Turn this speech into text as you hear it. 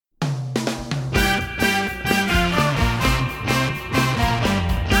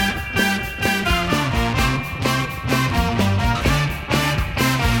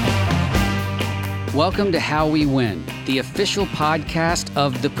Welcome to How We Win, the official podcast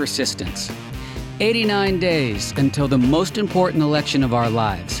of The Persistence. 89 days until the most important election of our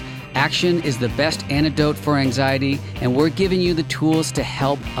lives. Action is the best antidote for anxiety, and we're giving you the tools to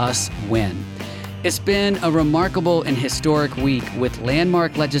help us win. It's been a remarkable and historic week with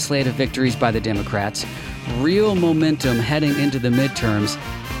landmark legislative victories by the Democrats, real momentum heading into the midterms,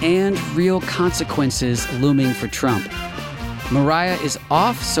 and real consequences looming for Trump. Mariah is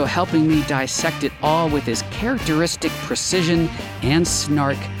off, so helping me dissect it all with his characteristic precision and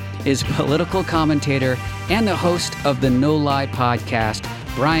snark is political commentator and the host of the No Lie podcast,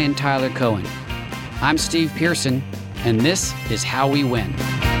 Brian Tyler Cohen. I'm Steve Pearson, and this is How We Win.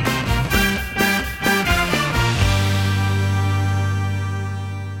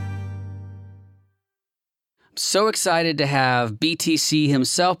 So excited to have BTC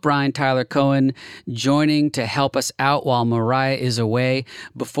himself, Brian Tyler Cohen, joining to help us out while Mariah is away.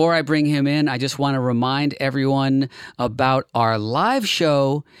 Before I bring him in, I just want to remind everyone about our live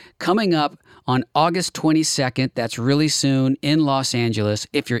show coming up on August 22nd. That's really soon in Los Angeles.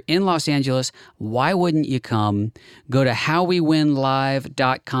 If you're in Los Angeles, why wouldn't you come? Go to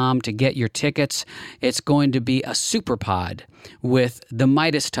howwewinlive.com to get your tickets. It's going to be a super pod with the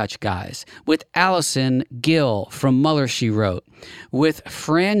Midas Touch guys, with Allison Gill from Mueller, She Wrote, with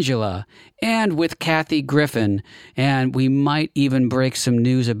Frangela, and with Kathy Griffin. And we might even break some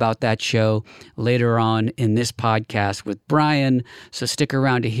news about that show later on in this podcast with Brian, so stick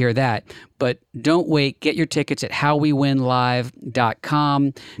around to hear that. But don't wait. Get your tickets at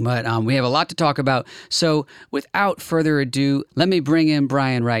howwewinlive.com. But we have a lot to talk about. So without further ado, let me bring in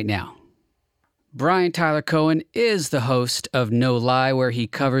Brian right now. Brian Tyler Cohen is the host of No Lie, where he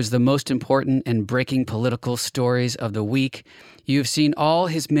covers the most important and breaking political stories of the week. You've seen all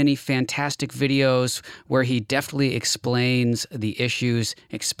his many fantastic videos where he deftly explains the issues,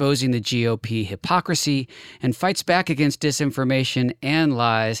 exposing the GOP hypocrisy, and fights back against disinformation and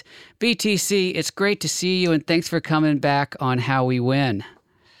lies. BTC, it's great to see you, and thanks for coming back on How We Win.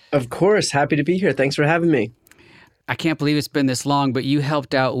 Of course. Happy to be here. Thanks for having me. I can't believe it's been this long, but you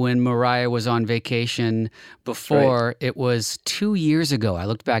helped out when Mariah was on vacation before. Right. It was 2 years ago. I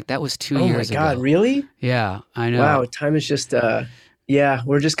looked back. That was 2 years ago. Oh my God, really? Yeah, I know. Wow, time is just,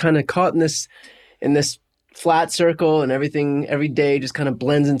 we're just kind of caught in this flat circle, and everything every day just kind of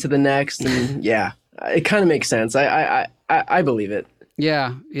blends into the next. And yeah, it kind of makes sense. I believe it.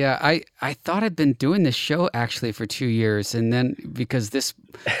 Yeah. I thought I'd been doing this show actually for 2 years. And then because this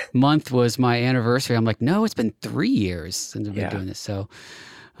month was my anniversary, I'm like, no, it's been 3 years since I've been doing this. So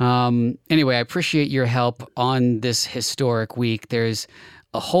anyway, I appreciate your help on this historic week. There's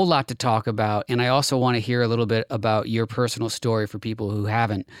a whole lot to talk about. And I also want to hear a little bit about your personal story for people who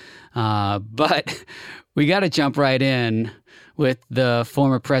haven't. But we got to jump right in with the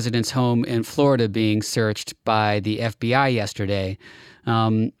former president's home in Florida being searched by the FBI yesterday.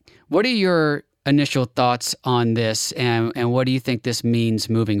 What are your initial thoughts on this, and what do you think this means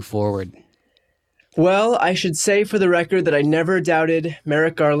moving forward? Well, I should say for the record that I never doubted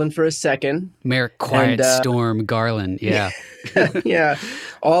Merrick Garland for a second. Merrick Quiet Storm Garland, yeah. Yeah.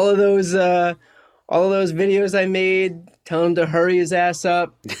 All of those videos I made, tell him to hurry his ass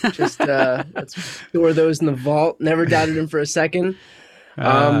up. Just let's store those in the vault. Never doubted him for a second.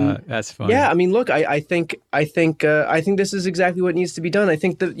 That's funny. Yeah, I mean, look, I think this is exactly what needs to be done. I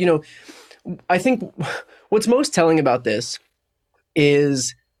think that, I think what's most telling about this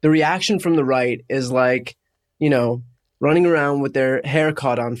is the reaction from the right is like, running around with their hair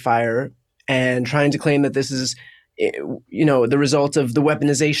caught on fire and trying to claim that this is, the result of the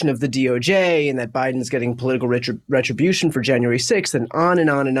weaponization of the DOJ and that Biden's getting political retribution for January 6th and on and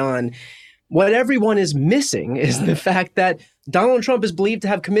on and on. What everyone is missing is the fact that Donald Trump is believed to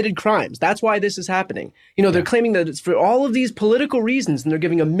have committed crimes. That's why this is happening. They're claiming that it's for all of these political reasons, and they're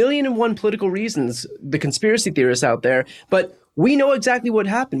giving 1,000,001 political reasons, the conspiracy theorists out there. But we know exactly what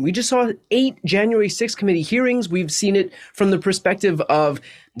happened. We just saw 8 January 6th committee hearings. We've seen it from the perspective of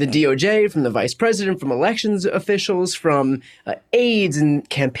the DOJ, from the vice president, from elections officials, from aides and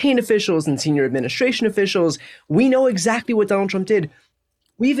campaign officials and senior administration officials. We know exactly what Donald Trump did.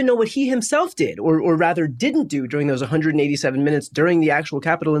 We even know what he himself did, or rather didn't do during those 187 minutes during the actual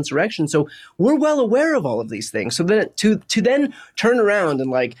Capitol insurrection. So we're well aware of all of these things. So then to then turn around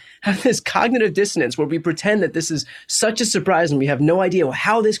and have this cognitive dissonance where we pretend that this is such a surprise and we have no idea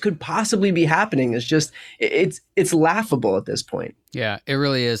how this could possibly be happening is just, it's laughable at this point. Yeah, it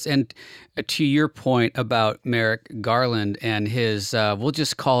really is. And to your point about Merrick Garland and his, we'll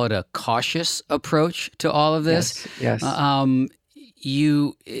just call it a cautious approach to all of this. Yes.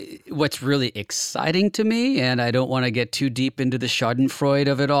 what's really exciting to me, and I don't want to get too deep into the Schadenfreude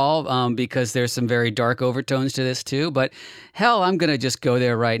of it all, because there's some very dark overtones to this too, but hell, I'm going to just go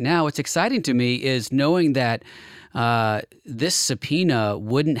there right now. What's exciting to me is knowing that this subpoena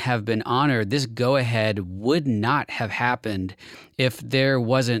wouldn't have been honored. This go-ahead would not have happened if there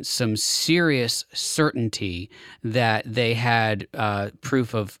wasn't some serious certainty that they had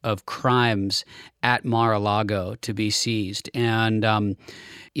proof of crimes at Mar-a-Lago to be seized. And,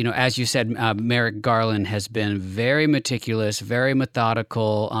 as you said, Merrick Garland has been very meticulous, very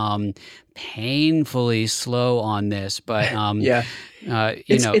methodical, painfully slow on this. But,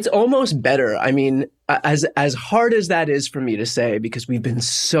 it's almost better. I mean, as hard as that is for me to say, because we've been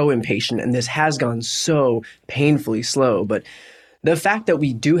so impatient and this has gone so painfully slow, but the fact that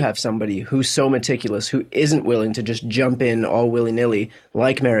we do have somebody who's so meticulous, who isn't willing to just jump in all willy-nilly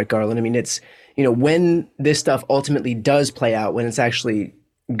like Merrick Garland, I mean, it's, when this stuff ultimately does play out, when it's actually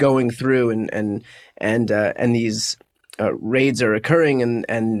going through and these raids are occurring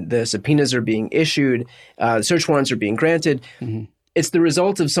and the subpoenas are being issued, search warrants are being granted, it's the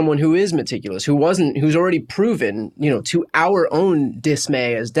result of someone who is meticulous, who's already proven, to our own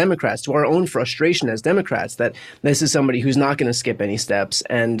dismay as Democrats, to our own frustration as Democrats, that this is somebody who's not going to skip any steps.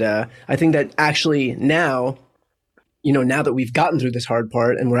 And I think that actually now that we've gotten through this hard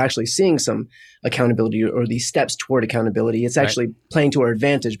part and we're actually seeing some accountability or these steps toward accountability, it's actually playing to our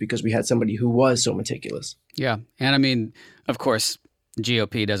advantage because we had somebody who was so meticulous. Yeah. And I mean, of course,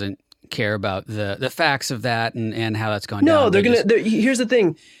 GOP doesn't care about the facts of that and how that's gone down. No, here's the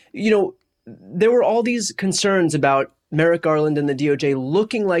thing. There were all these concerns about Merrick Garland and the DOJ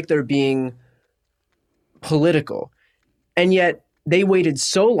looking like they're being political. And yet they waited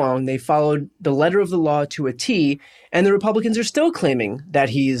so long, they followed the letter of the law to a T, and the Republicans are still claiming that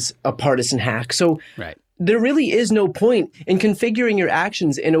he's a partisan hack. So there really is no point in configuring your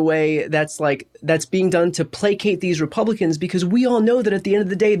actions in a way that's being done to placate these Republicans, because we all know that at the end of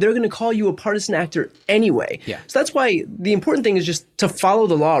the day, they're going to call you a partisan actor anyway. Yeah. So that's why the important thing is just to follow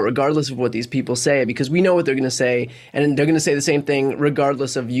the law, regardless of what these people say, because we know what they're going to say, and they're going to say the same thing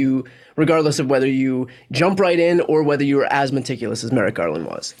regardless of whether you jump right in or whether you are as meticulous as Merrick Garland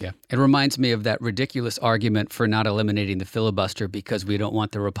was. Yeah. It reminds me of that ridiculous argument for not eliminating the filibuster because we don't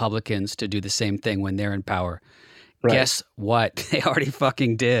want the Republicans to do the same thing when they're in power. Right. Guess what? They already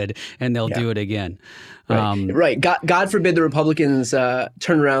fucking did, and they'll do it again. Right. God forbid the Republicans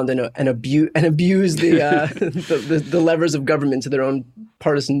turn around and abuse the levers of government to their own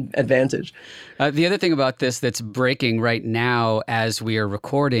partisan advantage. The other thing about this that's breaking right now as we are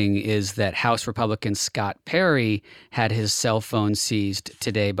recording is that House Republican Scott Perry had his cell phone seized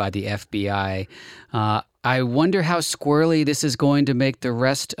today by the FBI. I wonder how squirrely this is going to make the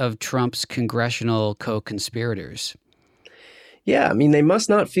rest of Trump's congressional co-conspirators. Yeah, I mean, they must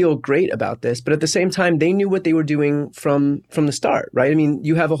not feel great about this, but at the same time, they knew what they were doing from the start, right? I mean,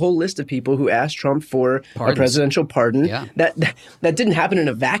 you have a whole list of people who asked Trump for a presidential pardon. Yeah. That didn't happen in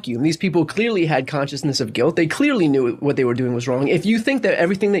a vacuum. These people clearly had consciousness of guilt. They clearly knew what they were doing was wrong. If you think that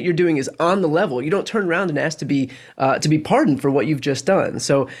everything that you're doing is on the level, you don't turn around and ask to be pardoned for what you've just done.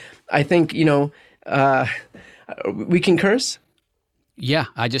 So I think, we can curse? Yeah,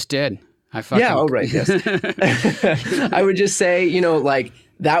 I just did. Oh, right, yes. I would just say,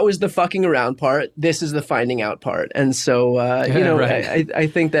 that was the fucking around part. This is the finding out part. And so, right. I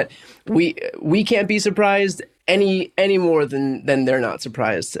think that we can't be surprised any more than they're not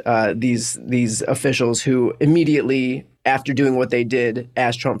surprised. These officials who immediately, after doing what they did,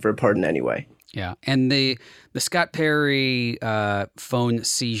 asked Trump for a pardon anyway. Yeah, and the Scott Perry phone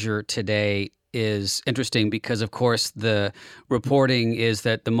seizure today is interesting because, of course, the reporting is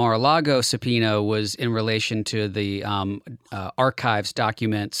that the Mar-a-Lago subpoena was in relation to the archives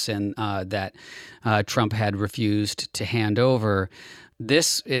documents and that Trump had refused to hand over.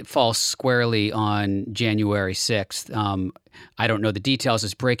 It falls squarely on January 6th. I don't know the details.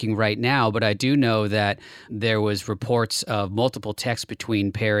 It's breaking right now, but I do know that there was reports of multiple texts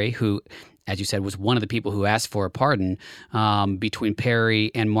between Perry, who, as you said, was one of the people who asked for a pardon, between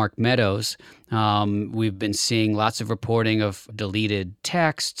Perry and Mark Meadows. We've been seeing lots of reporting of deleted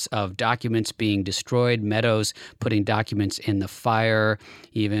texts, of documents being destroyed, Meadows putting documents in the fire,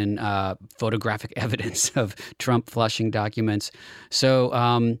 even photographic evidence of Trump flushing documents.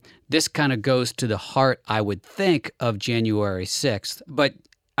 So this kind of goes to the heart, I would think, of January 6th. But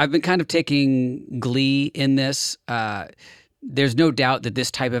I've been kind of taking glee in this. There's no doubt that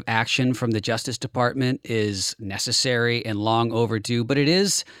this type of action from the Justice Department is necessary and long overdue, but it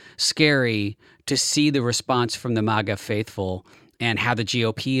is scary to see the response from the MAGA faithful and how the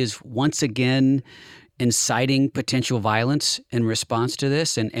GOP is once again inciting potential violence in response to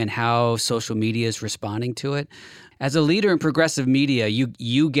this, and how social media is responding to it. As a leader in progressive media,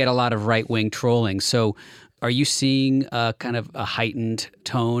 you get a lot of right-wing trolling. So are you seeing kind of a heightened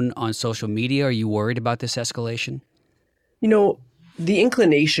tone on social media? Are you worried about this escalation? You know, the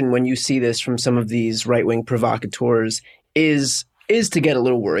inclination when you see this from some of these right-wing provocateurs is to get a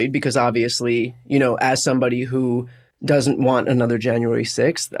little worried, because obviously, you know, as somebody who doesn't want another January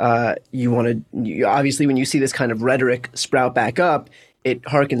 6th, obviously when you see this kind of rhetoric sprout back up, it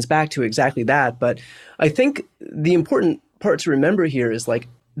harkens back to exactly that. But I think the important part to remember here is, like,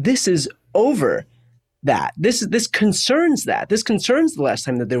 this is over that. This concerns that. This concerns the last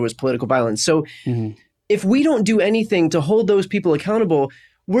time that there was political violence. So if we don't do anything to hold those people accountable,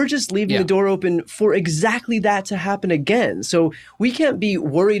 we're just leaving the door open for exactly that to happen again. So we can't be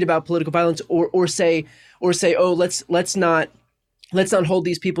worried about political violence or say, oh, let's not hold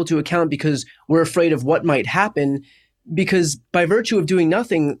these people to account because we're afraid of what might happen. Because by virtue of doing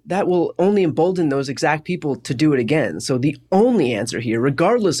nothing, that will only embolden those exact people to do it again. So the only answer here,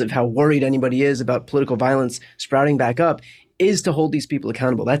 regardless of how worried anybody is about political violence sprouting back up, is to hold these people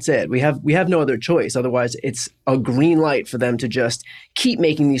accountable. That's it. We have no other choice. Otherwise, it's a green light for them to just keep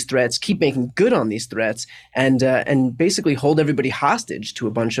making these threats, keep making good on these threats, and basically hold everybody hostage to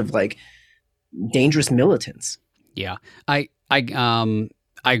a bunch of, like, dangerous militants. Yeah, I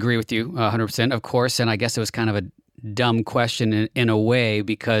agree with you 100%, of course. And I guess it was kind of a dumb question in a way,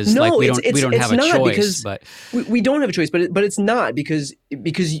 because we don't have a choice. But we don't have a choice. But it's not because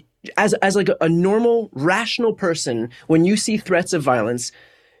as like a normal, rational person, when you see threats of violence,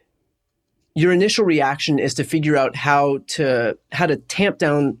 your initial reaction is to figure out how to tamp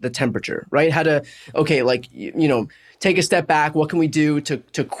down the temperature, right? How to, take a step back. What can we do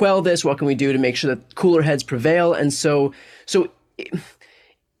to quell this? What can we do to make sure that cooler heads prevail? And so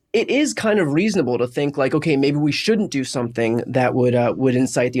it is kind of reasonable to think, like, okay, maybe we shouldn't do something that would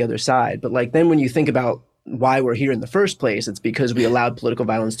incite the other side. But, like, then when you think about why we're here in the first place, it's because we allowed political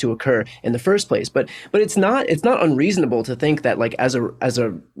violence to occur in the first place. But it's not unreasonable to think that, like, as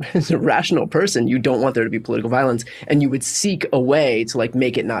a rational person, you don't want there to be political violence, and you would seek a way to, like,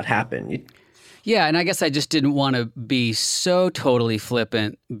 make it not happen. Yeah, and I guess I just didn't want to be so totally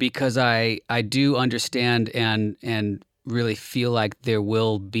flippant, because I do understand and really feel like there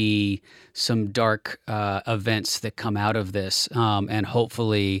will be some dark events that come out of this, and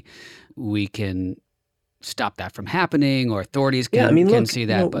hopefully we can stop that from happening, or authorities can see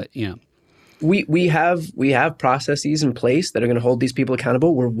that. But we have processes in place that are going to hold these people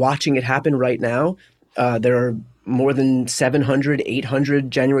accountable. We're watching it happen right now. There are more than 700, 800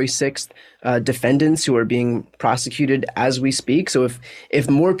 January 6th defendants who are being prosecuted as we speak. So if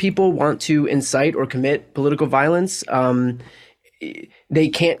more people want to incite or commit political violence, they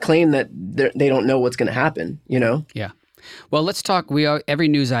can't claim that they don't know what's going to happen, you know? Yeah. Well, let's talk. Every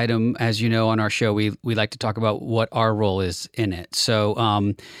news item, as you know, on our show, we like to talk about what our role is in it.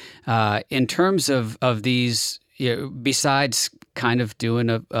 So in terms of these, besides kind of doing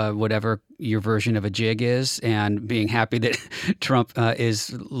whatever your version of a jig is, and being happy that Trump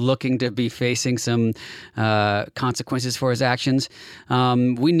is looking to be facing some consequences for his actions,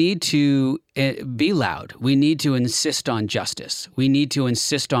 we need to be loud. We need to insist on justice. We need to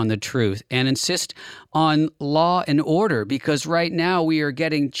insist on the truth, and insist on law and order, because right now we are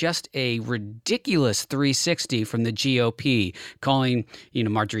getting just a ridiculous 360 from the GOP, calling,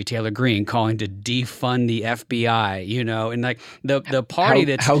 Marjorie Taylor Greene, calling to defund the FBI, and, like, the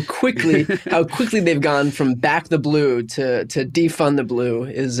party how quickly they've gone from back the blue to defund the blue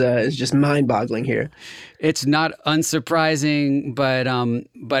is just mind-boggling here. It's not unsurprising,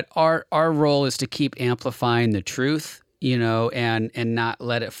 but our role is to keep amplifying the truth, and not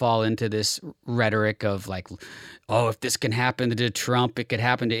let it fall into this rhetoric of, like, oh, if this can happen to Trump, it could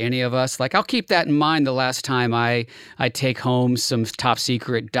happen to any of us. Like, I'll keep that in mind the last time I take home some top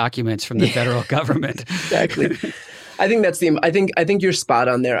secret documents from the federal government. Exactly. I think I think you're spot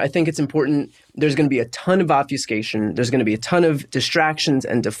on there. I think it's important. There's going to be a ton of obfuscation. There's going to be a ton of distractions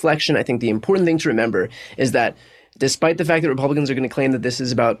and deflection. I think the important thing to remember is that despite the fact that Republicans are going to claim that this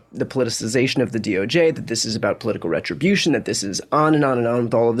is about the politicization of the DOJ, that this is about political retribution, that this is on and on and on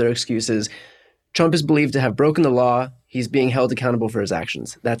with all of their excuses, Trump is believed to have broken the law. He's being held accountable for his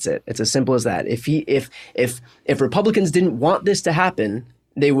actions. That's it. It's as simple as that. If Republicans didn't want this to happen,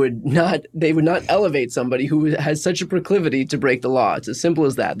 they would not elevate somebody who has such a proclivity to break the law. It's as simple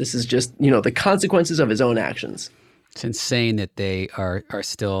as that. This is just, the consequences of his own actions. It's insane that they are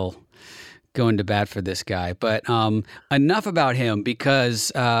still going to bat for this guy. But enough about him,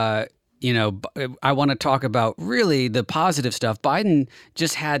 because I want to talk about really the positive stuff. Biden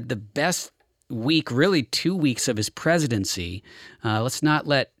just had the best week, really 2 weeks of his presidency. Let's not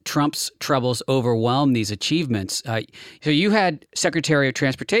let Trump's troubles overwhelm these achievements. So you had Secretary of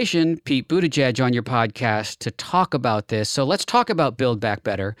Transportation Pete Buttigieg on your podcast to talk about this. So let's talk about Build Back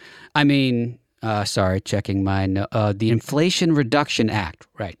Better. I mean, checking my the Inflation Reduction Act.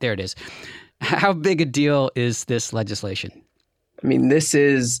 Right, there it is. How big a deal is this legislation? I mean, this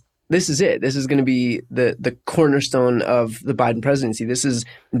is it. This is going to be the cornerstone of the Biden presidency. This is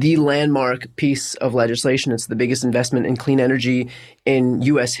the landmark piece of legislation. It's the biggest investment in clean energy in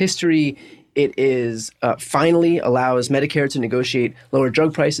U.S. history. It is finally allows Medicare to negotiate lower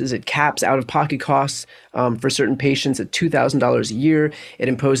drug prices. It caps out-of-pocket costs for certain patients at $2,000 a year. It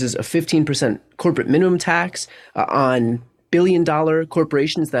imposes a 15% corporate minimum tax on billion-dollar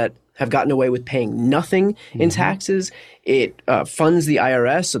corporations that have gotten away with paying nothing in taxes. It funds the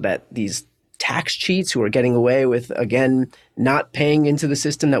IRS so that these tax cheats who are getting away with, again, not paying into the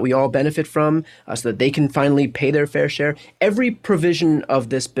system that we all benefit from so that they can finally pay their fair share. Every provision of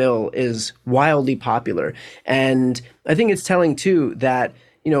this bill is wildly popular. And I think it's telling, too, that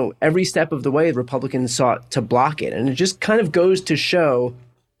every step of the way, the Republicans sought to block it. And it just kind of goes to show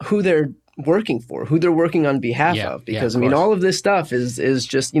who they're working for, who they're working on behalf of. Because, all of this stuff is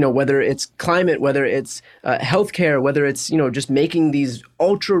just, whether it's climate, whether it's healthcare, whether it's, just making these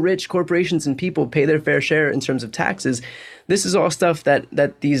ultra-rich corporations and people pay their fair share in terms of taxes. This is all stuff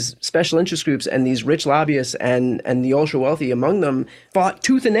that these special interest groups and these rich lobbyists and the ultra-wealthy among them fought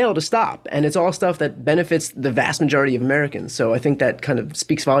tooth and nail to stop. And it's all stuff that benefits the vast majority of Americans. So I think that kind of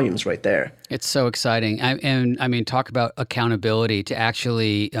speaks volumes right there. It's so exciting. Talk about accountability to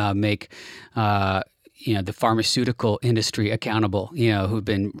actually make the pharmaceutical industry accountable, who've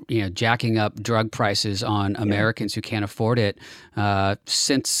been, jacking up drug prices on Americans who can't afford it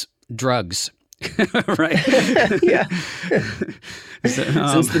since drugs. Right. Yeah.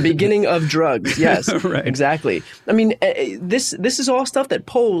 Since the beginning of drugs. Yes, right. Exactly. I mean, this is all stuff that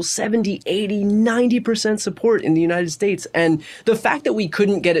polls 70, 80, 90% support in the United States. And the fact that we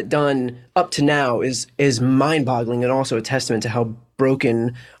couldn't get it done up to now is mind-boggling and also a testament to how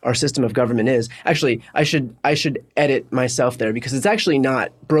broken our system of government is. Actually, I should edit myself there because it's actually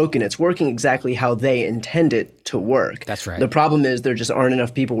not broken. It's working exactly how they intend it to work. That's right. The problem is there just aren't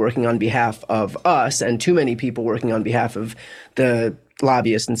enough people working on behalf of us and too many people working on behalf of the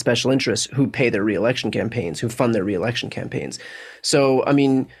lobbyists and special interests who pay their reelection campaigns, who fund their reelection campaigns. So,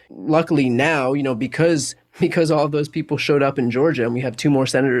 luckily now, because all of those people showed up in Georgia and we have 2 more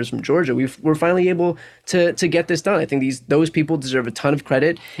senators from Georgia, we're finally able to get this done. I think those people deserve a ton of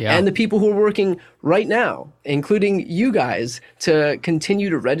credit. Yeah. And the people who are working right now, including you guys, to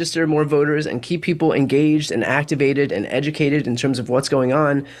continue to register more voters and keep people engaged and activated and educated in terms of what's going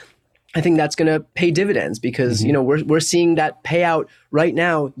on. I think that's going to pay dividends because, we're seeing that payout right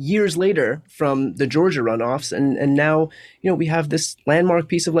now, years later from the Georgia runoffs. And now, we have this landmark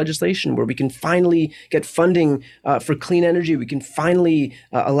piece of legislation where we can finally get funding for clean energy. We can finally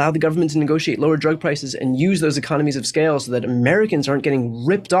allow the government to negotiate lower drug prices and use those economies of scale so that Americans aren't getting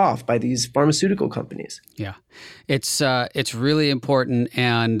ripped off by these pharmaceutical companies. Yeah, it's really important.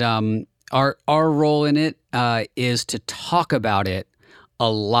 And our role in it is to talk about it a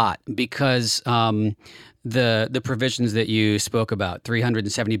lot because the provisions that you spoke about,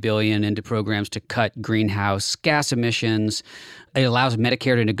 $370 billion into programs to cut greenhouse gas emissions. It allows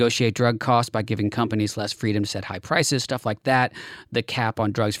Medicare to negotiate drug costs by giving companies less freedom to set high prices, stuff like that. The cap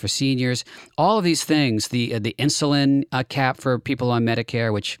on drugs for seniors, all of these things. The insulin cap for people on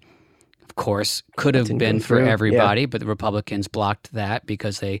Medicare, which of course could have been for everybody, but the Republicans blocked that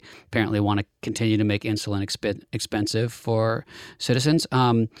because they apparently want to continue to make insulin expensive for citizens.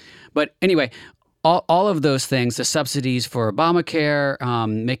 But anyway, all of those things, the subsidies for Obamacare,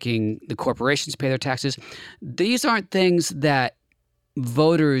 making the corporations pay their taxes, these aren't things that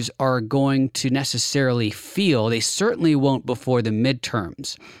voters are going to necessarily feel. They certainly won't before the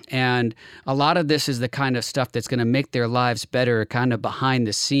midterms. And a lot of this is the kind of stuff that's going to make their lives better kind of behind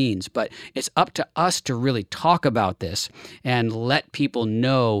the scenes. But it's up to us to really talk about this and let people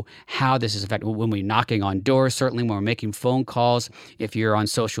know how this is affecting. When we're knocking on doors, certainly when we're making phone calls, if you're on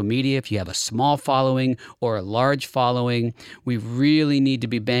social media, if you have a small following or a large following, we really need to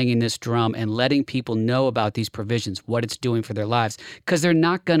be banging this drum and letting people know about these provisions, what it's doing for their lives. Because they're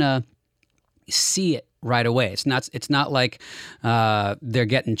not going to see it right away. It's not like they're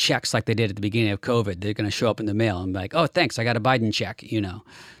getting checks like they did at the beginning of COVID. They're going to show up in the mail and be like, oh, thanks, I got a Biden check,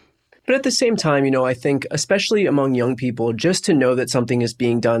 But at the same time, I think especially among young people, just to know that something is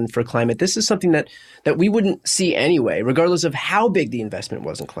being done for climate, this is something that we wouldn't see anyway, regardless of how big the investment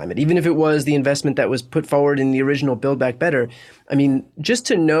was in climate. Even if it was the investment that was put forward in the original Build Back Better, I mean, just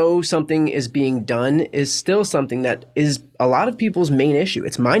to know something is being done is still something that is a lot of people's main issue.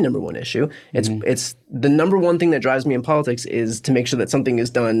 It's my number one issue. It's the number one thing that drives me in politics is to make sure that something is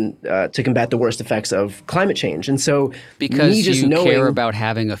done to combat the worst effects of climate change. And so because you care about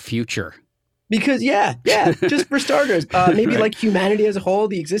having a future. Because just for starters, maybe like humanity as a whole,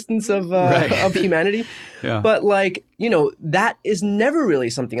 the existence of of humanity. Yeah. But that is never really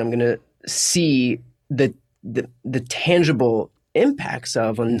something I'm going to see the tangible impacts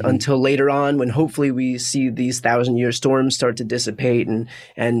of until later on, when hopefully we see these 1,000-year storms start to dissipate and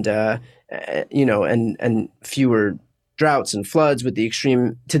fewer droughts and floods to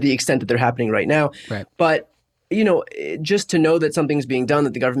the extent that they're happening right now. Right. But just to know that something's being done,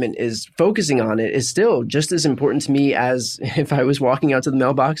 that the government is focusing on it, is still just as important to me as if I was walking out to the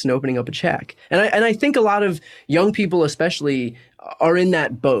mailbox and opening up a check. And I think a lot of young people especially are in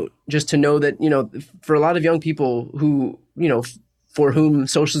that boat, just to know that, for a lot of young people who, for whom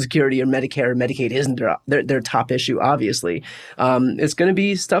Social Security or Medicare or Medicaid isn't their top issue, obviously, it's going to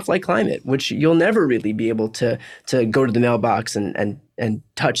be stuff like climate, which you'll never really be able to go to the mailbox and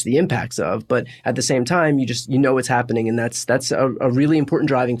touch the impacts of. But at the same time, you know what's happening, and that's a really important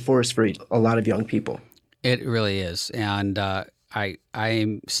driving force for a lot of young people. It really is, and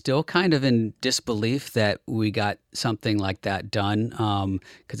I'm still kind of in disbelief that we got something like that done,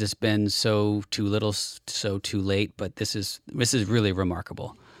 because it's been so too little, so too late. But this is really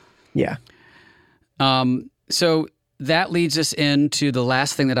remarkable. Yeah. So that leads us into the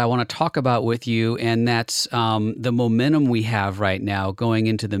last thing that I want to talk about with you, and that's the momentum we have right now going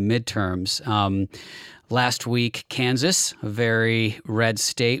into the midterms. Last week, Kansas, a very red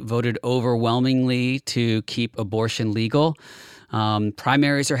state, voted overwhelmingly to keep abortion legal.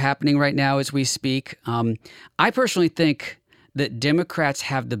 Primaries are happening right now as we speak. I personally think that Democrats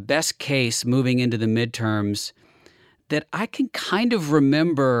have the best case moving into the midterms that I can kind of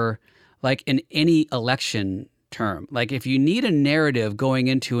remember, like in any election term. Like if you need a narrative going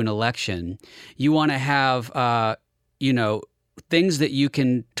into an election, you want to have, things that you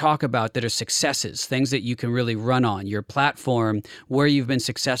can talk about that are successes, things that you can really run on, your platform, where you've been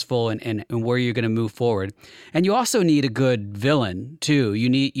successful and where you're going to move forward. And you also need a good villain too. You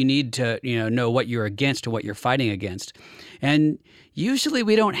need to know what you're against and what you're fighting against. And usually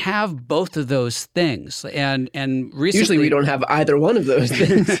we don't have both of those things. And recently, usually we don't have either one of those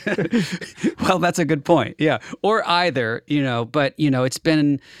things. Well, that's a good point. Yeah. Or either, but it's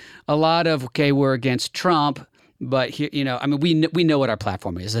been a lot of, okay, we're against Trump. But here, we know what our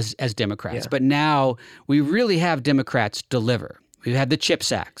platform is as Democrats. Yeah. But now we really have Democrats deliver. We've had the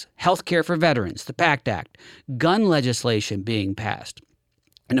CHIPS Act, health care for veterans, the PACT Act, gun legislation being passed.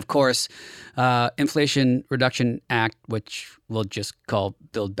 And of course, Inflation Reduction Act, which we'll just call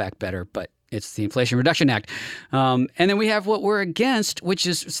Build Back Better, but it's the Inflation Reduction Act. And then we have what we're against, which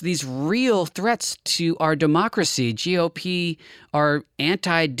is these real threats to our democracy. GOP are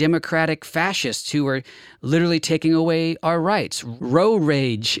anti-democratic fascists who are literally taking away our rights. Roe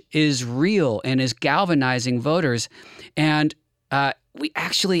rage is real and is galvanizing voters. And we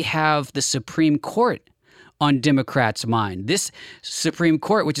actually have the Supreme Court on Democrats' mind. This Supreme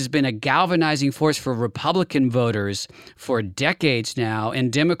Court, which has been a galvanizing force for Republican voters for decades now,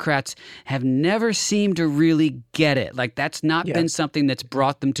 and Democrats have never seemed to really get it. Like that's not been something that's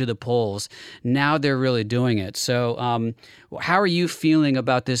brought them to the polls. Now they're really doing it. So how are you feeling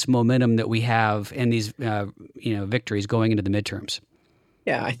about this momentum that we have and these victories going into the midterms?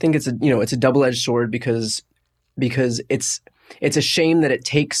 Yeah, I think it's a double-edged sword because it's a shame that it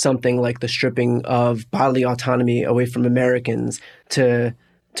takes something like the stripping of bodily autonomy away from Americans to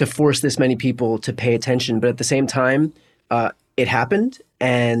force this many people to pay attention. But at the same time, it happened,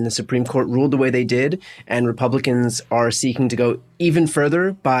 and the Supreme Court ruled the way they did, and Republicans are seeking to go even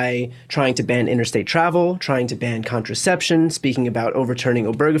further by trying to ban interstate travel, trying to ban contraception, speaking about overturning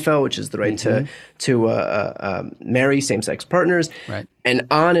Obergefell, which is the right to marry same-sex partners, right. And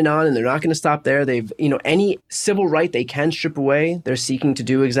on, and they're not going to stop there. They've, any civil right they can strip away, they're seeking to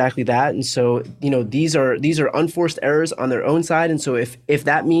do exactly that. And so, these are unforced errors on their own side. And so if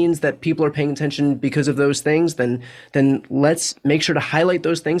that means that people are paying attention because of those things, then let's make sure to highlight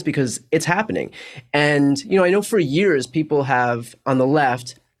those things because it's happening. And, I know for years people have on the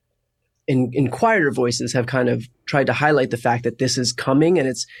left in quieter voices have kind of tried to highlight the fact that this is coming, and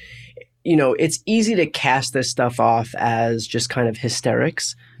it's easy to cast this stuff off as just kind of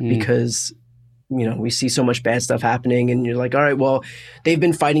hysterics because we see so much bad stuff happening, and you're like, all right, well, they've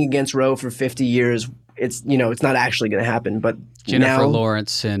been fighting against Roe for 50 years. It's it's not actually going to happen. But Jennifer now,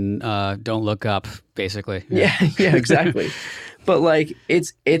 Lawrence and Don't Look Up, basically. Yeah, exactly. But like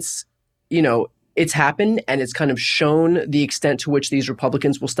it's happened, and it's kind of shown the extent to which these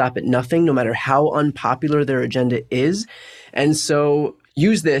Republicans will stop at nothing, no matter how unpopular their agenda is. And so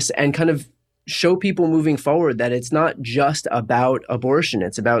use this and kind of show people moving forward that it's not just about abortion.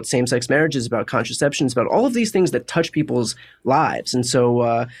 It's about same-sex marriages, about contraception, it's about all of these things that touch people's lives. And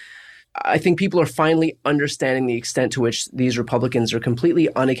so I think people are finally understanding the extent to which these Republicans are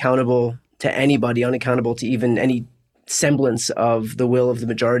completely unaccountable to anybody, unaccountable to even any semblance of the will of the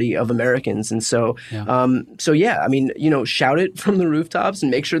majority of Americans. And so, I mean, shout it from the rooftops and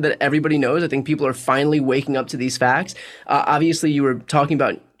make sure that everybody knows. I think people are finally waking up to these facts. Obviously, you were talking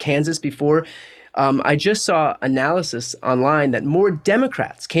about Kansas before. I just saw analysis online that more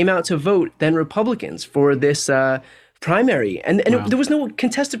Democrats came out to vote than Republicans for this primary. And there was no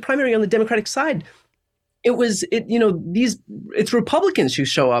contested primary on the Democratic side. It's Republicans who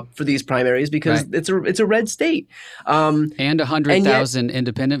show up for these primaries because it's a red state. And 100,000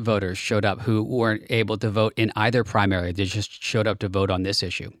 independent voters showed up who weren't able to vote in either primary. They just showed up to vote on this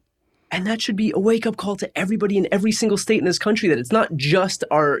issue. And that should be a wake-up call to everybody in every single state in this country, that it's not just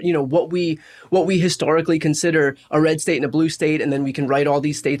our, what we historically consider a red state and a blue state, and then we can write all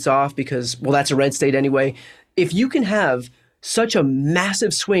these states off because, well, that's a red state anyway. If you can have such a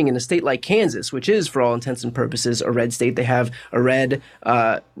massive swing in a state like Kansas, which is, for all intents and purposes, a red state. They have a red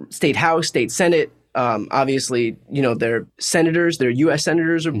state House, state Senate. Obviously, their senators, their U.S.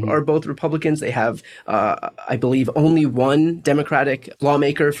 senators are both Republicans. They have, I believe, only one Democratic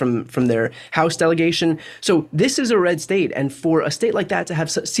lawmaker from their House delegation. So this is a red state. And for a state like that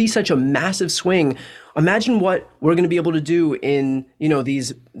to see such a massive swing, imagine what we're going to be able to do in,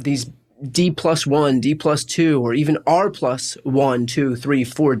 these D+1, D+2, or even R+1, 2, 3,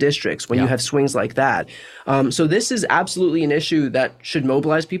 4 districts when you have swings like that. So this is absolutely an issue that should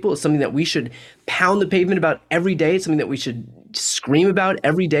mobilize people. It's something that we should pound the pavement about every day. It's something that we should scream about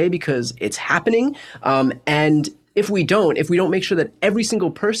every day because it's happening. And if we don't make sure that every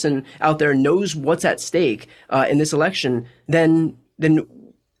single person out there knows what's at stake in this election, then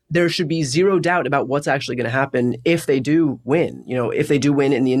there should be zero doubt about what's actually going to happen if they do win. If they do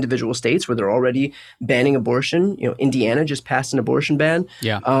win in the individual states where they're already banning abortion. Indiana just passed an abortion ban.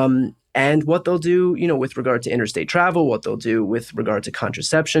 Yeah. And what they'll do, with regard to interstate travel, what they'll do with regard to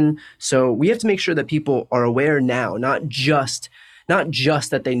contraception. So we have to make sure that people are aware now, not just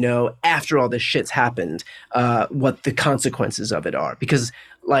that they know after all this shit's happened, what the consequences of it are. Because,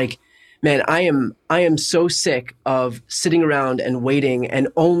 man, I am so sick of sitting around and waiting and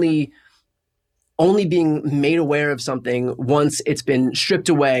only being made aware of something once it's been stripped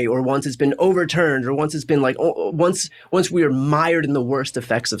away, or once it's been overturned, or once it's been once we are mired in the worst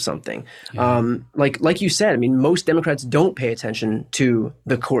effects of something. Yeah. Like you said, I mean, most Democrats don't pay attention to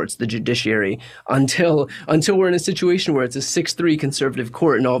the courts, the judiciary, until we're in a situation where it's a 6-3 conservative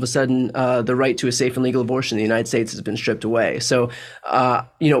court, and all of a sudden the right to a safe and legal abortion in the United States has been stripped away. So,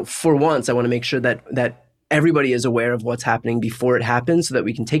 for once, I want to make sure that everybody is aware of what's happening before it happens, so that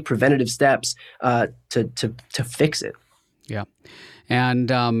we can take preventative steps to fix it. Yeah, and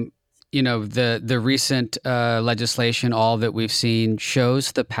the recent legislation, all that we've seen,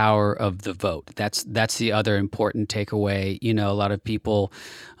 shows the power of the vote. That's the other important takeaway. A lot of people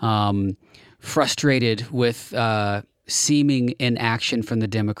frustrated with seeming inaction from the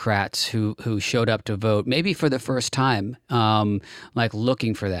Democrats who showed up to vote, maybe for the first time,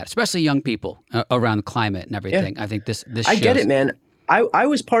 looking for that, especially young people around climate and everything. Yeah. I think this I get it, man. I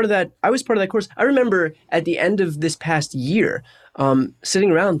was part of that. I was part of that course. I remember at the end of this past year,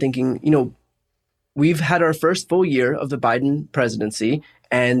 sitting around thinking, we've had our first full year of the Biden presidency,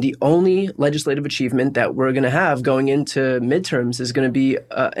 and the only legislative achievement that we're going to have going into midterms is going to be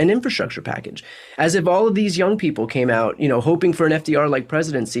an infrastructure package. As if all of these young people came out, hoping for an FDR-like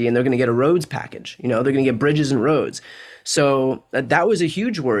presidency, and they're going to get a roads package. They're going to get bridges and roads. So that was a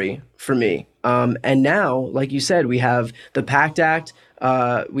huge worry for me. And now, like you said, we have the PACT Act.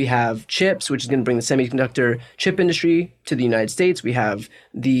 We have CHIPS, which is going to bring the semiconductor chip industry to the United States. We have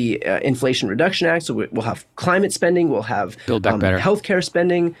the Inflation Reduction Act. So we'll have climate spending. We'll have Build Back Better healthcare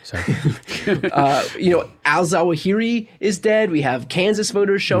spending. Al-Zawahiri is dead. We have Kansas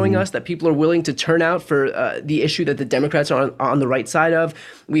voters showing us that people are willing to turn out for the issue that the Democrats are on the right side of.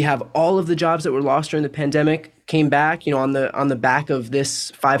 We have all of the jobs that were lost during the pandemic came back, on the back of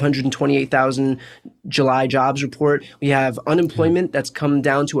this 528,000 July jobs report. We have unemployment that's come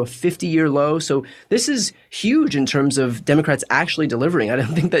down to a 50-year low. So this is huge in terms of Democrats actually delivering. I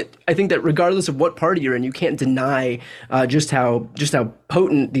think that regardless of what party you're in, you can't deny just how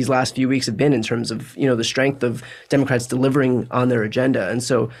potent these last few weeks have been in terms of the strength of Democrats delivering on their agenda. And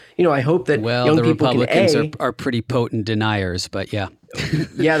so I hope that young the people Republicans can are pretty potent deniers, but yeah.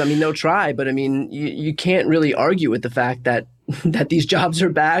 Yeah, I mean, they'll try, but I mean, you can't really argue with the fact that these jobs are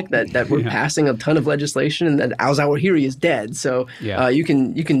back, that we're passing a ton of legislation, and that Al Zawahiri is dead. So you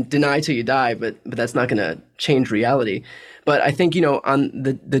can deny till you die, but that's not going to change reality. But I think on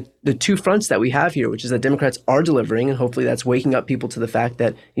the two fronts that we have here, which is that Democrats are delivering, and hopefully that's waking up people to the fact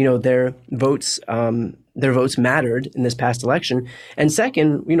that their votes mattered in this past election. And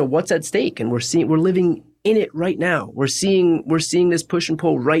second, what's at stake, and we're living in it right now. We're seeing this push and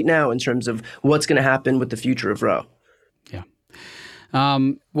pull right now in terms of what's going to happen with the future of Roe. Yeah.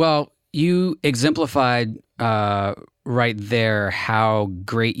 Well, you exemplified right there how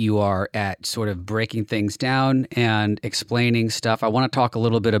great you are at sort of breaking things down and explaining stuff. I want to talk a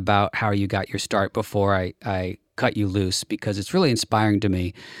little bit about how you got your start before I cut you loose, because it's really inspiring to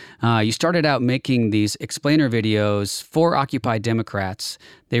me. You started out making these explainer videos for Occupy Democrats.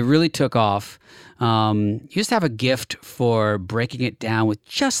 They really took off. You just have a gift for breaking it down with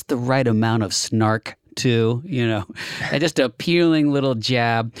just the right amount of snark too, and just a appealing little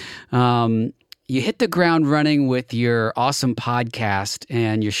jab. You hit the ground running with your awesome podcast,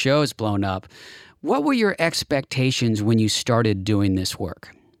 and your show has blown up. What were your expectations when you started doing this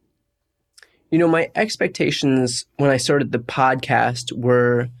work? My expectations when I started the podcast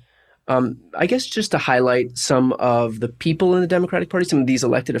were, I guess, just to highlight some of the people in the Democratic Party, some of these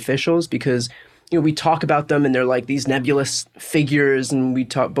elected officials, because we talk about them and they're like these nebulous figures, and we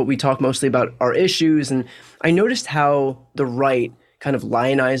talk mostly about our issues. And I noticed how the right kind of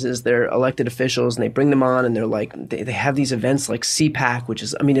lionizes their elected officials, and they bring them on, and they're like, they have these events like CPAC, which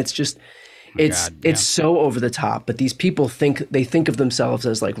is, I mean, it's just, it's so over the top. But these people think of themselves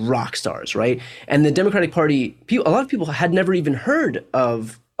as like rock stars, right? And the Democratic Party, a lot of people had never even heard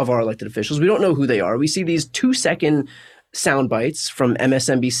of our elected officials. We don't know who they are. We see these 2-second sound bites from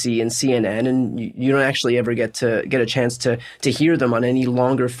MSNBC and CNN, and you don't actually ever get a chance to hear them on any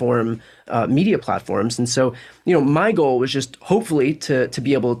longer form media platforms. And so, my goal was just hopefully to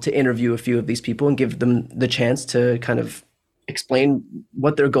be able to interview a few of these people and give them the chance to kind of explain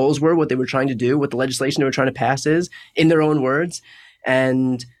what their goals were, what they were trying to do, what the legislation they were trying to pass is, in their own words.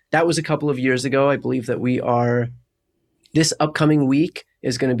 And that was a couple of years ago. I believe that this upcoming week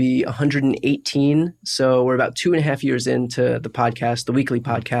is going to be 118. So we're about 2.5 years into the podcast, the weekly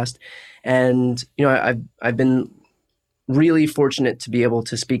podcast. And, I've been really fortunate to be able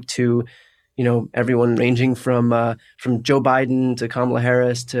to speak to, everyone ranging from Joe Biden to Kamala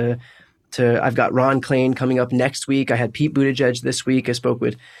Harris to I've got Ron Klain coming up next week. I had Pete Buttigieg this week. I spoke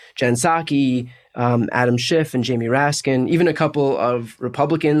with Jen Psaki, Adam Schiff, and Jamie Raskin. Even a couple of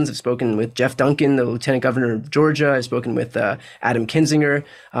Republicans. I've spoken with Jeff Duncan, the Lieutenant Governor of Georgia. I've spoken with Adam Kinzinger.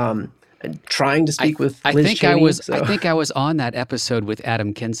 Trying to speak with Liz Cheney. I think I was on that episode with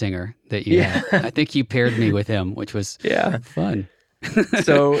Adam Kinzinger that you had. I think you paired me with him, which was fun.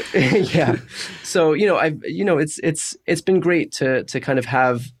 So it's been great to kind of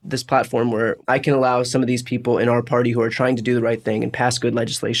have this platform where I can allow some of these people in our party who are trying to do the right thing and pass good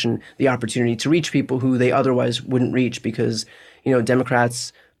legislation the opportunity to reach people who they otherwise wouldn't reach, because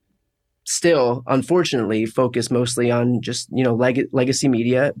Democrats still, unfortunately, focus mostly on just legacy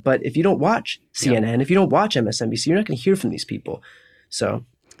media. But if you don't watch CNN, if you don't watch MSNBC, you're not going to hear from these people. So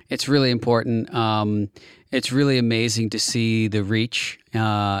it's really important. It's really amazing to see the reach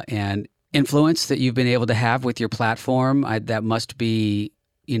and influence that you've been able to have with your platform. That must be,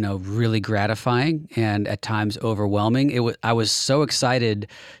 really gratifying and at times overwhelming. I was so excited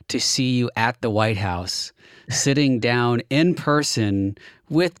to see you at the White House, sitting down in person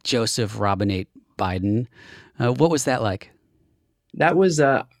with Joseph Robinette Biden. What was that like? That was,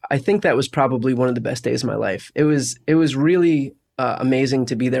 I think that was probably one of the best days of my life. It was really amazing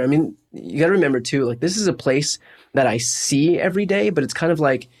to be there. I mean, you got to remember too, like, this is a place that I see every day, but it's kind of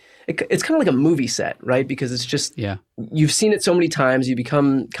like a movie set, right? Because it's just, you've seen it so many times, you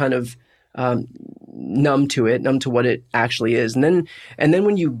become kind of numb to what it actually is. And then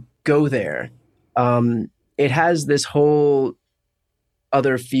when you go there, it has this whole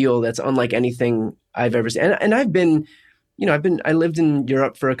other feel that's unlike anything I've ever seen. And I've been, I lived in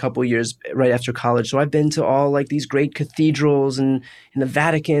Europe for a couple of years right after college. So I've been to all like these great cathedrals and in the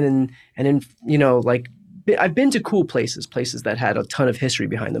Vatican and in, I've been to cool places that had a ton of history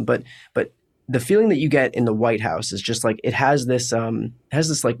behind them. But the feeling that you get in the White House is just like it has this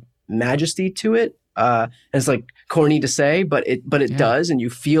like majesty to it. It's like corny to say, but it does, and you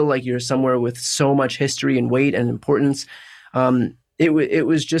feel like you're somewhere with so much history and weight and importance. It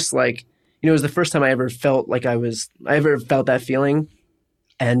was just like, it was the first time I ever felt like I ever felt that feeling,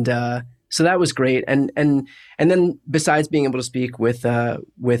 and so that was great. And then besides being able to speak with the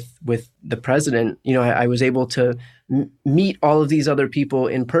president, I was able to meet all of these other people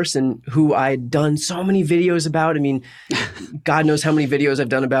in person who I'd done so many videos about. I mean, God knows how many videos I've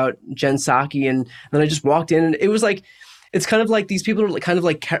done about Jen Psaki. And then I just walked in, and it was like, it's kind of like these people are kind of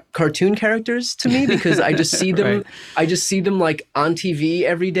like cartoon characters to me, because I just see them, Right. I just see them like on TV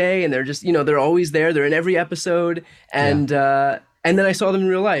every day, and they're just, they're always there. They're in every episode. And then I saw them in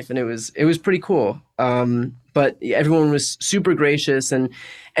real life, and it was pretty cool. But everyone was super gracious, and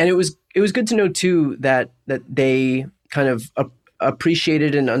it was good to know too that they kind of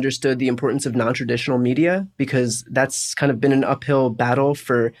appreciated and understood the importance of non-traditional media, because that's kind of been an uphill battle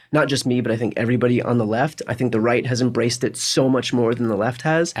for not just me, but I think everybody on the left. I think the right has embraced it so much more than the left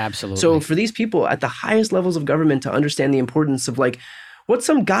has. Absolutely. So for these people at the highest levels of government to understand the importance of like what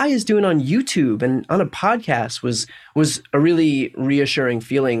some guy is doing on YouTube and on a podcast was a really reassuring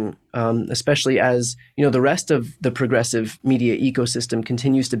feeling, especially as, the rest of the progressive media ecosystem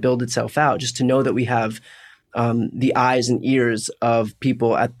continues to build itself out, just to know that we have the eyes and ears of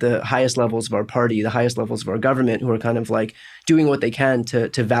people at the highest levels of our party, the highest levels of our government, who are kind of like doing what they can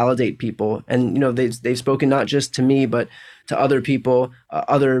to validate people. And, they've spoken not just to me, but to other people,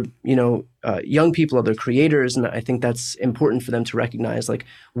 other young people, other creators. And I think that's important for them to recognize, like,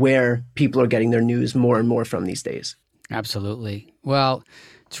 where people are getting their news more and more from these days. Absolutely. Well,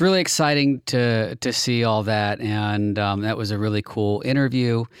 it's really exciting to see all that. And that was a really cool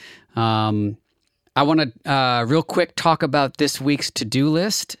interview. I want to real quick talk about this week's to-do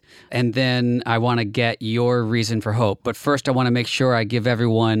list, and then I want to get your reason for hope. But first, I want to make sure I give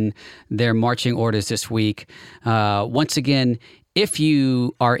everyone their marching orders this week. Once again, if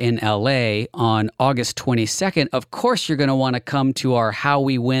you are in LA on August 22nd, of course, you're going to want to come to our How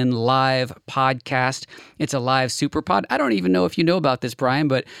We Win live podcast. It's a live super pod. I don't even know if you know about this, Brian,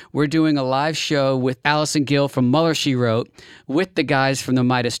 but we're doing a live show with Allison Gill from Mueller, She Wrote, with the guys from the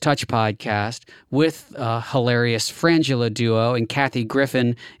Midas Touch podcast, with hilarious Frangela duo, and Kathy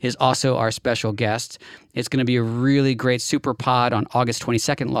Griffin is also our special guest. It's going to be a really great super pod on August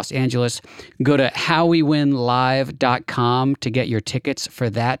 22nd in Los Angeles. Go to howwewinlive.com to get your tickets for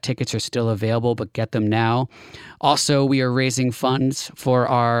that. Tickets are still available, but get them now. Also, we are raising funds for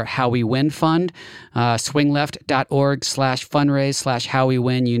our How We Win fund.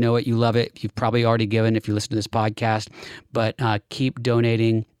 Swingleft.org/fundraise/howwewin. You know it, you love it. You've probably already given if you listen to this podcast, but keep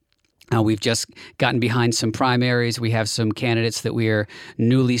donating. We've just gotten behind some primaries. We have some candidates that we are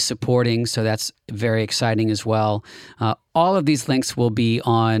newly supporting, so that's very exciting as well. All of these links will be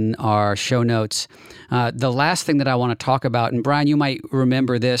on our show notes. The last thing that I want to talk about, and Brian, you might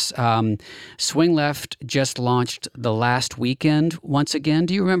remember this, Swing Left just launched The Last Weekend once again.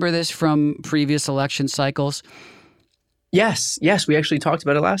 Do you remember this from previous election cycles? Yes, we actually talked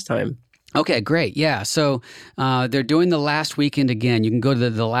about it last time. Okay, great. Yeah. So they're doing The Last Weekend again. You can go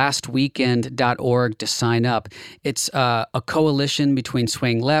to thelastweekend.org to sign up. It's a coalition between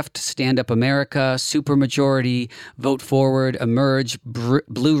Swing Left, Stand Up America, Supermajority, Vote Forward, Emerge,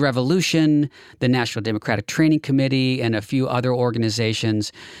 Blue Revolution, the National Democratic Training Committee, and a few other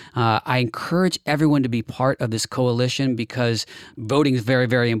organizations. I encourage everyone to be part of this coalition because voting is very,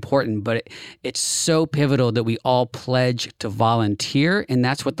 very important, but it's so pivotal that we all pledge to volunteer, and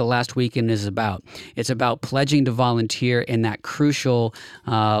that's what The Last Weekend is about. It's about pledging to volunteer in that crucial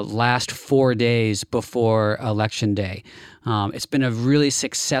last 4 days before Election Day. It's been a really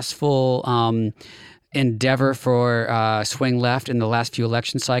successful endeavor for Swing Left in the last few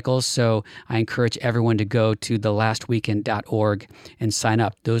election cycles, so I encourage everyone to go to thelastweekend.org and sign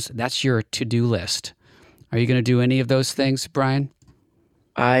up. That's your to-do list. Are you going to do any of those things, Brian?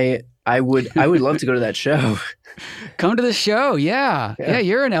 I would love to go to that show. Come to the show. Yeah.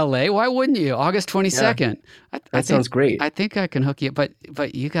 You're in LA. Why wouldn't you? August 22nd. Yeah. That sounds great. I think I can hook you, but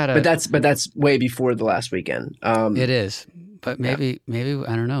you gotta. But that's way before The Last Weekend. It is. But maybe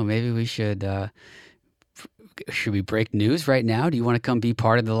I don't know. Maybe we should we break news right now? Do you want to come be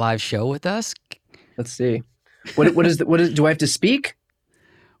part of the live show with us? Let's see. What is do I have to speak?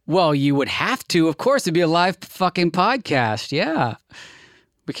 Well, you would have to. Of course, it'd be a live fucking podcast. Yeah.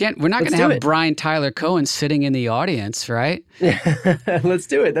 We're not going to have Brian Tyler Cohen sitting in the audience, right? Let's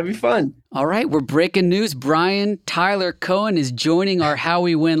do it. That'd be fun. All right. We're breaking news. Brian Tyler Cohen is joining our How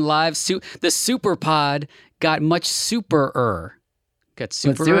We Win live. The super pod got much superer. Got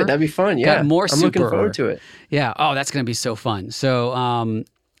Super. Let's do it. That'd be fun. Yeah. Got more I'm looking Super. forward to it. Yeah. Oh, that's going to be so fun. So,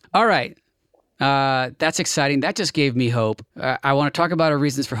 all right. That's exciting. That just gave me hope. I want to talk about our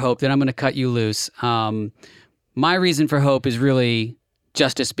reasons for hope. Then I'm going to cut you loose. My reason for hope is really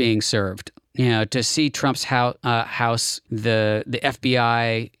justice being served. To see Trump's house, the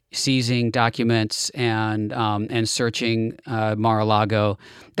FBI seizing documents and searching Mar-a-Lago,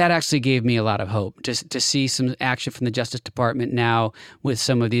 that actually gave me a lot of hope. To see some action from the Justice Department now with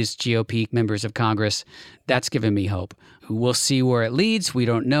some of these GOP members of Congress, that's given me hope. We'll see where it leads. We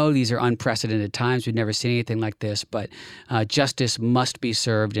don't know. These are unprecedented times. We've never seen anything like this, but justice must be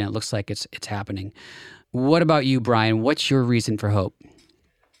served, and it looks like it's happening. What about you, Brian? What's your reason for hope?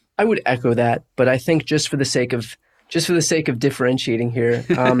 I would echo that, but I think just for the sake of differentiating here,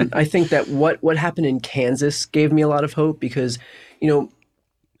 I think that what happened in Kansas gave me a lot of hope because,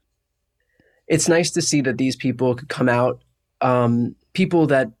 it's nice to see that these people could come out, people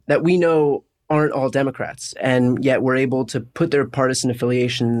that we know aren't all Democrats, and yet we're able to put their partisan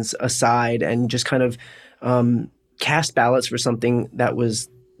affiliations aside and just kind of cast ballots for something that's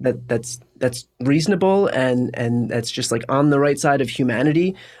reasonable and that's just like on the right side of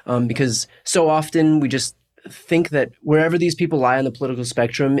humanity, because so often we just think that wherever these people lie on the political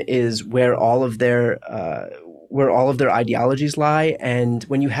spectrum is where all of their ideologies lie. And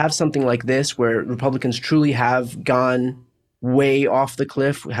when you have something like this where Republicans truly have gone way off the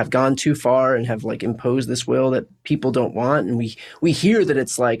cliff, have gone too far and have like imposed this will that people don't want, and we hear that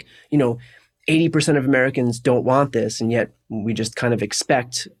it's like 80% of Americans don't want this, and yet we just kind of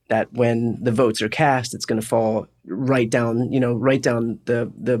expect that when the votes are cast, it's going to fall right down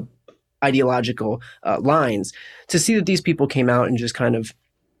the ideological lines. To see that these people came out and just kind of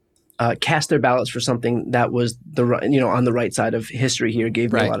cast their ballots for something that was on the right side of history here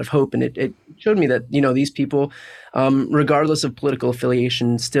gave me a lot of hope, and it showed me that these people, regardless of political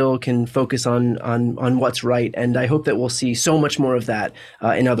affiliation, still can focus on what's right. And I hope that we'll see so much more of that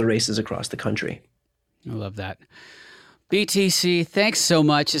in other races across the country. I love that. BTC, thanks so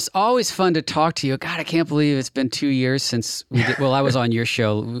much. It's always fun to talk to you. God, I can't believe it's been 2 years since I was on your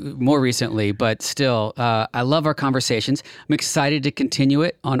show more recently, but still, I love our conversations. I'm excited to continue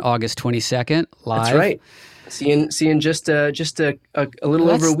it on August 22nd live. That's right. See you in just a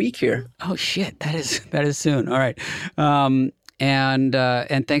little over a week here. Oh shit, that is soon. All right. And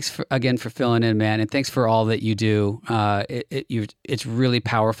thanks again for filling in, man. And thanks for all that you do. It's really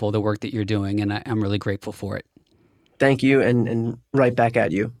powerful, the work that you're doing, and I'm really grateful for it. Thank you, and right back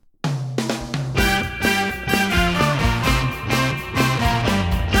at you.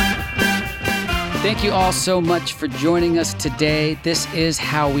 Thank you all so much for joining us today. This is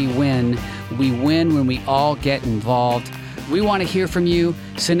how we win. We win when we all get involved. We want to hear from you.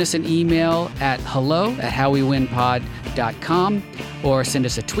 Send us an email at hello@howwewinpod.com or send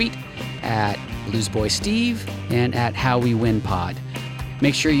us a tweet at bluesboysteve and at howwewinpod.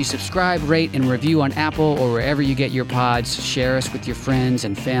 Make sure you subscribe, rate, and review on Apple or wherever you get your pods. Share us with your friends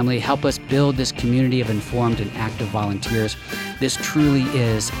and family. Help us build this community of informed and active volunteers. This truly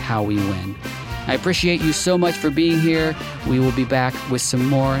is how we win. I appreciate you so much for being here. We will be back with some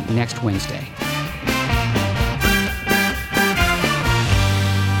more next Wednesday.